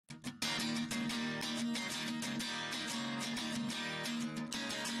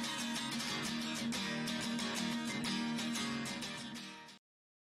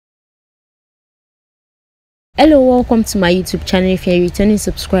Hello, welcome to my YouTube channel. If you're a returning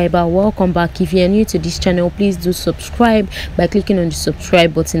subscriber, welcome back. If you're new to this channel, please do subscribe by clicking on the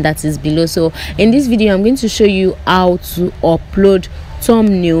subscribe button that is below. So in this video, I'm going to show you how to upload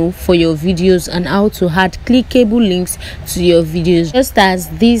thumbnail for your videos and how to add clickable links to your videos, just as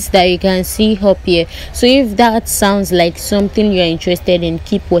this that you can see up here. So if that sounds like something you're interested in,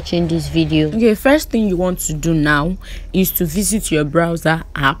 keep watching this video. Okay, first thing you want to do now is to visit your browser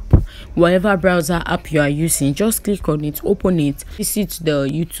app. Whatever browser app you are using, just click on it, open it, visit the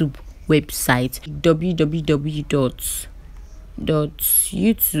YouTube website www.youtube.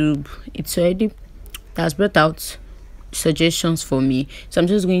 It's already that's brought out suggestions for me, so I'm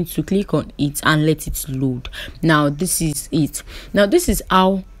just going to click on it and let it load. Now this is it. Now this is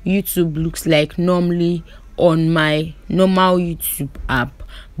how YouTube looks like normally on my normal YouTube app,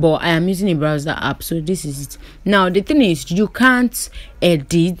 but I am using a browser app, so this is it. Now the thing is, you can't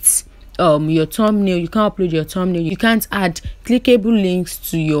edit your thumbnail, you can't upload your thumbnail, you can't add clickable links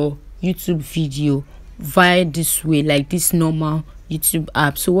to your YouTube video via this way, like this normal YouTube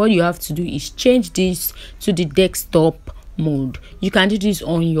app. So what you have to do is change this to the desktop mode. You can do this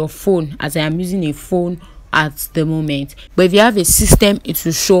on your phone, as I am using a phone at the moment, but if you have a system, it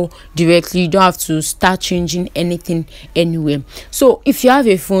will show directly. You don't have to start changing anything anywhere. So if you have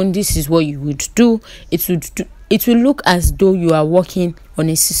a phone, this is what you would do. It will look as though you are working on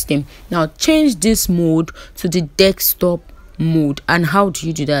a system. Now change this mode to the desktop mode. And how do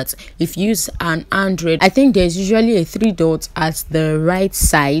you do that? If you use an Android, I think there's usually a 3 dots at the right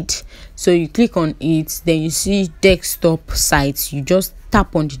side, so you click on it, then you see desktop sites. You just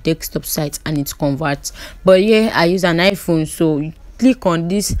tap on the desktop site and it converts. But yeah, I use an iPhone, so you click on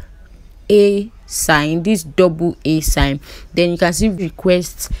this A sign, this double A sign, then you can see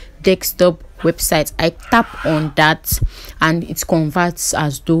request desktop website. I tap on that and it converts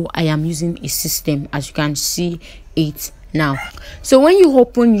as though I am using a system, as you can see it now. So when you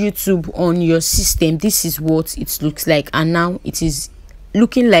open YouTube on your system, this is what it looks like, and now it is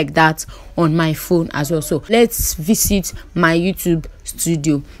looking like that on my phone as well. So let's visit my YouTube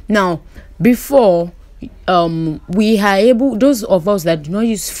studio. Now before we are able, those of us that do not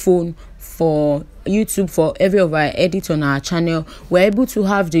use phone for YouTube, for every of our edit on our channel, we're able to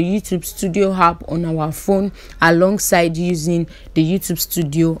have the YouTube Studio app on our phone alongside using the YouTube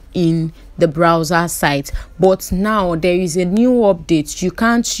Studio in the browser site. But now there is a new update. You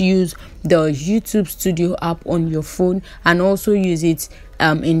can't use the YouTube Studio app on your phone and also use it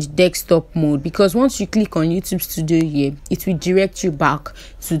in the desktop mode, because once you click on YouTube Studio here, it will direct you back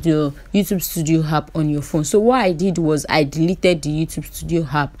to the YouTube Studio app on your phone. So what I did was I deleted the YouTube Studio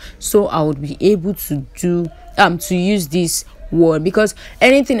app so I would be able to do to use this word, because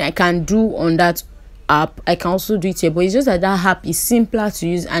anything I can do on that app I can also do it here. But it's just that app is simpler to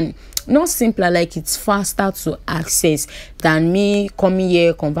use, and not simpler, like it's faster to access than me coming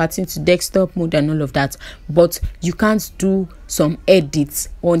here, converting to desktop mode and all of that. But you can't do some edits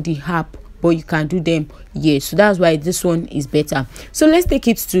on the app, but you can do them here. So that's why this one is better. So let's take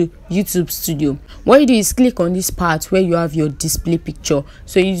it to YouTube Studio. What you do is click on this part where you have your display picture.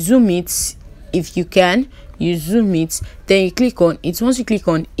 So you zoom it, if you can, you zoom it, then you click on it. Once you click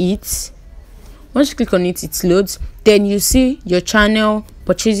on it, it loads. Then you see your channel,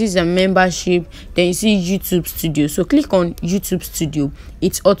 purchases and membership, then you see YouTube Studio. So click on YouTube Studio,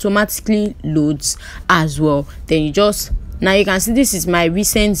 it automatically loads as well. Then you just, now you can see this is my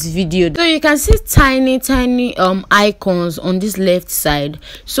recent video, so you can see tiny icons on this left side.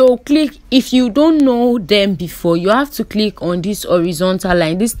 So click, if you don't know them before, you have to click on this horizontal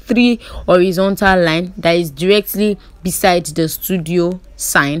line, this 3 horizontal line that is directly beside the studio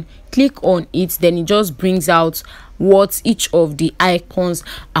sign. Click on it, then it just brings out what each of the icons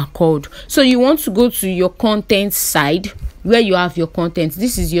are called. So you want to go to your content side where you have your content.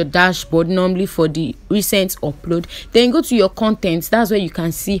 This is your dashboard normally for the recent upload. Then go to your content. That's where you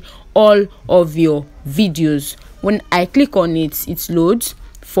can see all of your videos. When I click on it, it loads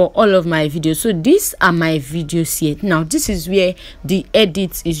for all of my videos. So these are my videos here. Now this is where the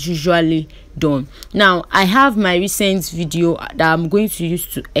edit is usually done. Now I have my recent video that I'm going to use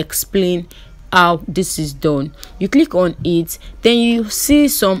to explain how this is done. You click on it, then you see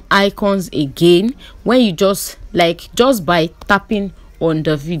some icons again when you just by tapping on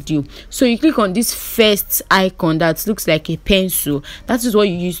the video. So you click on this first icon that looks like a pencil. That is what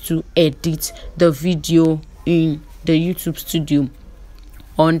you use to edit the video in the YouTube Studio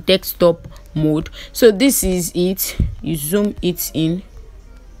on desktop mode. So this is it. You zoom it in.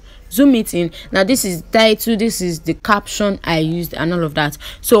 Now this is title, this is the caption I used and all of that.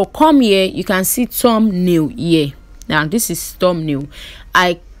 So come here, you can see thumbnail here. Now this is thumbnail.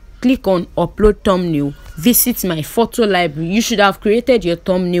 I click on upload thumbnail, visit my photo library. You should have created your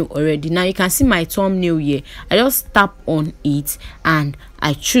thumbnail already. Now you can see my thumbnail here. I just tap on it and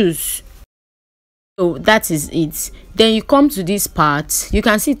I choose. So that is it. Then you come to this part. You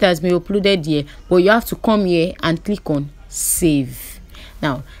can see it has been uploaded here, but you have to come here and click on save.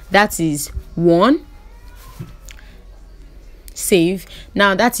 Now that is one. Save.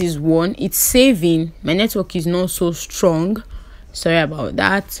 Now that is one. It's saving. My network is not so strong, sorry about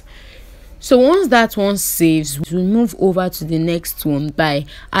that. So once that one saves, we'll move over to the next one by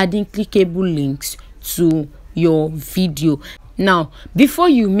adding clickable links to your video. Now, before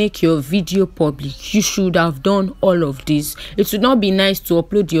you make your video public, you should have done all of this. It would not be nice to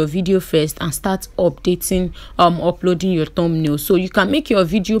upload your video first and start updating, uploading your thumbnail. So you can make your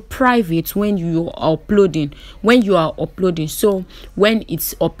video private when you are uploading. So when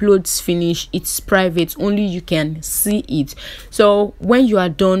it's uploads finish, it's private. Only you can see it. So when you are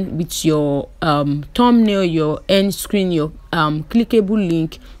done with your thumbnail, your end screen, your clickable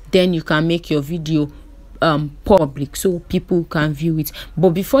link, then you can make your video public so people can view it.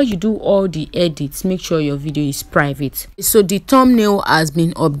 But before you do all the edits, make sure your video is private. So the thumbnail has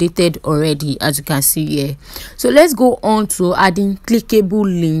been updated already, as you can see here. So let's go on to adding clickable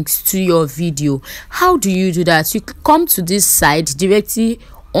links to your video. How do you do that? You come to this side directly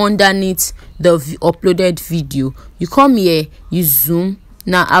underneath the uploaded video. You come here, you zoom.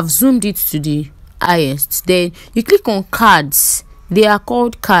 Now I've zoomed it to the highest. Then you click on cards. They are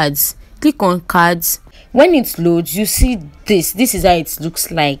called cards. Click on cards. When it loads, you see this is how it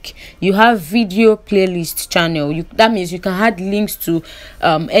looks like. You have video playlist channel. That means you can add links to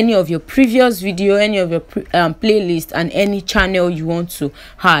any of your previous video, any of your playlist, and any channel you want to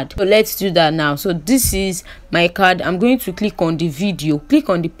add. So let's do that now. So this is my card. I'm going to click on the video. Click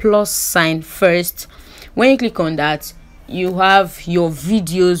on the plus sign first. When you click on that, you have your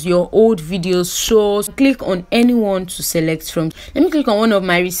videos, your old videos, shows. Click on anyone to select from. Let me click on one of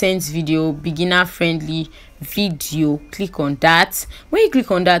my recent video, beginner friendly video. Click on that. When you click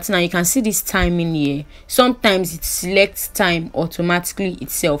on that, now you can see this timing here. Sometimes it selects time automatically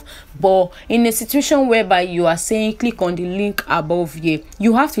itself, but in a situation whereby you are saying click on the link above here,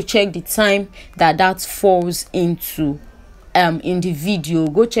 you have to check the time that falls into in the video.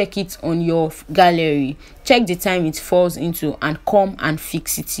 Go check it on your gallery, check the time it falls into, and come and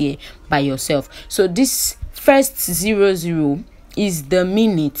fix it here by yourself. So this first 00 is the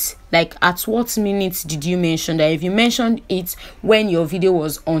minute. Like, at what minute did you mention that? If you mentioned it when your video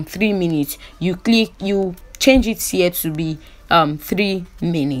was on 3 minutes, you change it here to be 3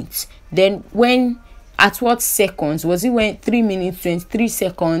 minutes. Then at what seconds was it? When 3 minutes 23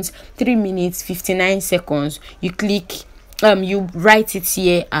 seconds, 3 minutes 59 seconds, you click you write it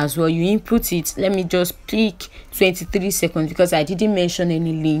here as well. You input it. Let me just click 23 seconds because I didn't mention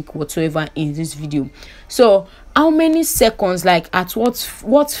any link whatsoever in this video. So how many seconds, like at what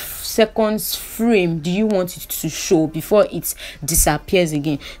seconds frame do you want it to show before it disappears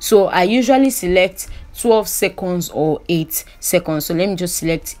again? So I usually select 12 seconds or 8 seconds. So let me just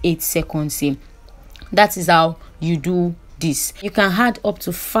select 8 seconds here. That is how you do this. You can add up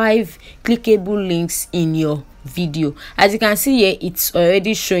to 5 clickable links in your video. As you can see here, it's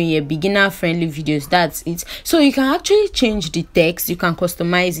already showing here beginner friendly videos. That's it. So you can actually change the text. You can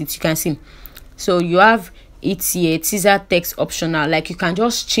customize it. You can see, so you have it here, teaser text optional. Like, you can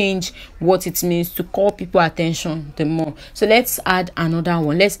just change what it means to call people attention the more. So let's add another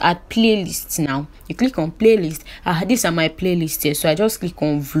one. Let's add playlists. Now you click on playlist. These are my playlists here, so I just click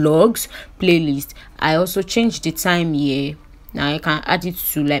on vlogs playlist. I also change the time here. Now I can add it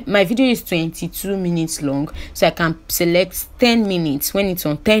to, like, my video is 22 minutes long, so I can select 10 minutes. When it's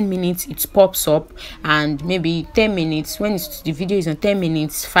on 10 minutes, it pops up, and maybe 10 minutes when the video is on 10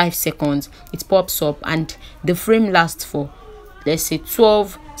 minutes 5 seconds, it pops up, and the frame lasts for, let's say,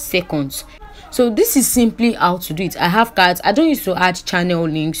 12 seconds. So this is simply how to do it. I have cards. I don't used to add channel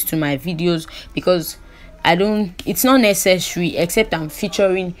links to my videos because it's not necessary, except I'm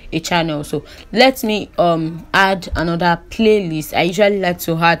featuring a channel. So let me add another playlist. I usually like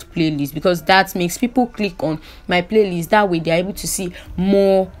to add playlist because that makes people click on my playlist. That way they're able to see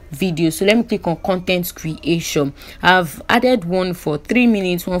more videos. So let me click on content creation. I've added one for 3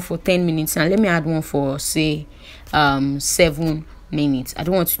 minutes, one for 10 minutes, and let me add one for, say, 7 minutes. I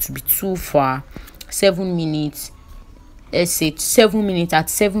don't want it to be too far. 7 minutes. Let's say 7 minutes. At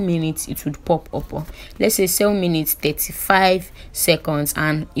 7 minutes it would pop up. Let's say 7 minutes 35 seconds,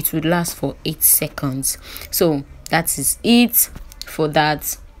 and it would last for 8 seconds. So that is it for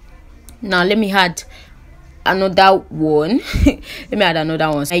that. Now let me add another one. My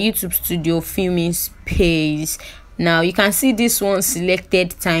YouTube studio filming space. Now you can see this one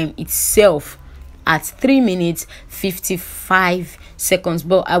selected time itself at 3 minutes 55 seconds,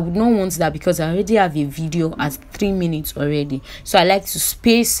 but I would not want that because I already have a video at 3 minutes already. So I like to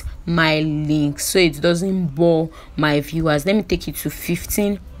space my links so it doesn't bore my viewers. Let me take it to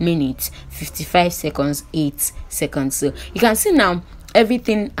 15 minutes 55 seconds 8 seconds. So you can see now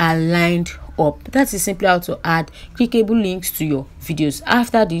everything aligned up. That is simply how to add clickable links to your videos.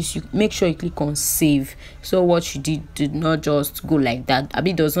 After this, you make sure you click on save. So what you did not just go like that.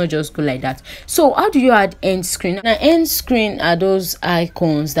 It does not just go like that. So how do you add end screen? Now, end screen are those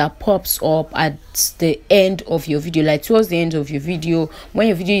icons that pops up at the end of your video, like towards the end of your video. When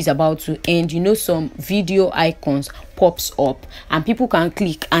your video is about to end, you know, some video icons pops up and people can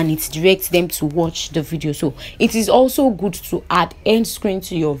click and it directs them to watch the video. So it is also good to add end screen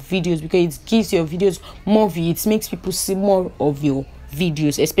to your videos because it gives your videos more view. It makes people see more of your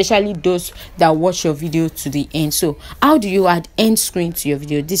videos, especially those that watch your video to the end. So how do you add end screen to your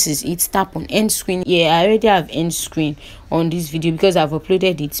video? This is it. Tap on end screen. Yeah, I already have end screen on this video because I've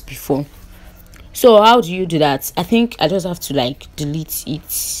uploaded it before. So how do you do that? I think I just have to like delete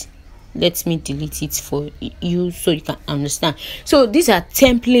it. Let me delete it for you so you can understand. So these are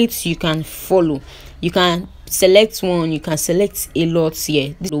templates you can follow. You can select one, you can select a lot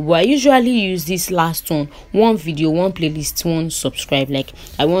here. But I usually use this last one video, one playlist, one subscribe. Like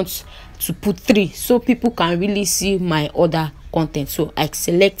I want to put 3 so people can really see my other content. So I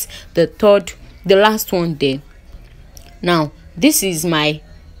select the last one there. Now this is my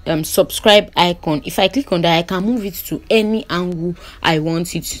subscribe icon. If I click on that, I can move it to any angle I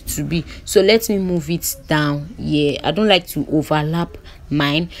want it to be. So let me move it down. Yeah, I don't like to overlap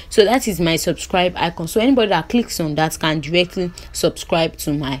mine. So that is my subscribe icon. So anybody that clicks on that can directly subscribe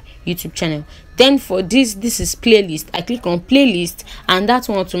to my YouTube channel. Then for this is playlist. I click on playlist and that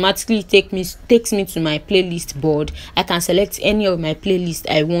one automatically takes me to my playlist board. I can select any of my playlist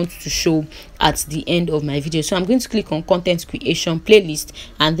I want to show at the end of my video. So I'm going to click on content creation playlist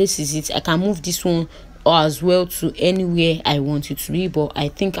and this is it. I can move this one as well to anywhere I want it to be, but I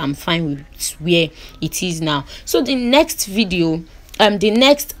think I'm fine with where it is now. So the next video, the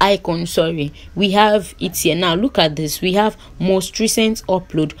next icon, sorry, we have it here. Now look at this. We have most recent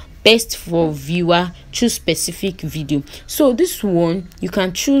upload, best for viewer, choose specific video. So this one, you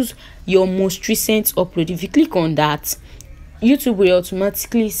can choose your most recent upload. If you click on that, YouTube will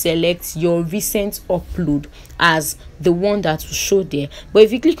automatically select your recent upload as the one that will show there. But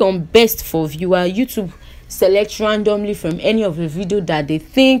if you click on best for viewer, YouTube selects randomly from any of the video that they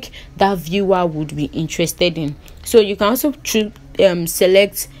think that viewer would be interested in. So you can also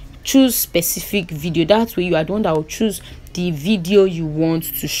choose specific video. That way you are the one that will choose the video you want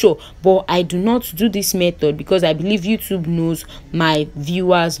to show. But I do not do this method because I believe YouTube knows my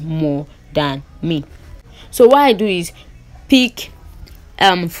viewers more than me. So what I do is pick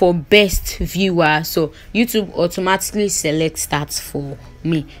for best viewer. So YouTube automatically selects that for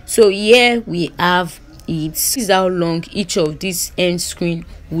me. So here we have it. This is how long each of these end screen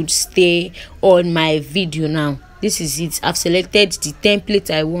would stay on my video. Now this is it. I've selected the template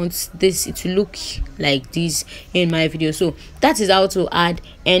I want this to look like this in my video. So that is how to add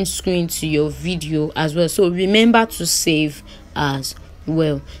end screen to your video as well. So remember to save as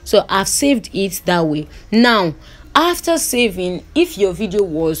well. So I've saved it that way. Now after saving, if your video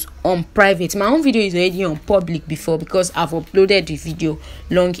was on private, my own video is already on public before because I've uploaded the video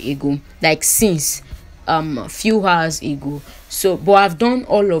long ago, like since a few hours ago. So but I've done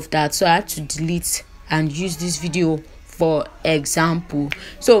all of that, so I had to delete and use this video for example.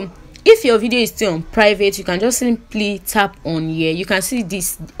 So if your video is still on private, you can just simply tap on here. You can see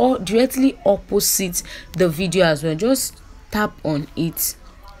this or directly opposite the video as well. Just tap on it,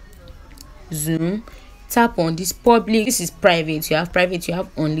 zoom, tap on this public. This is private. You have private, you have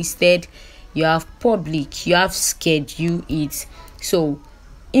unlisted, you have public, you have schedule it. So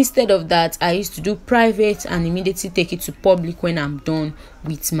instead of that, I used to do private and immediately take it to public when I'm done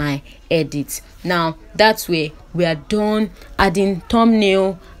with my edit. Now that's where we are done adding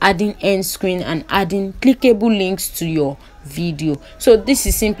thumbnail, adding end screen, and adding clickable links to your video. So this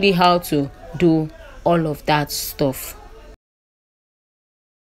is simply how to do all of that stuff.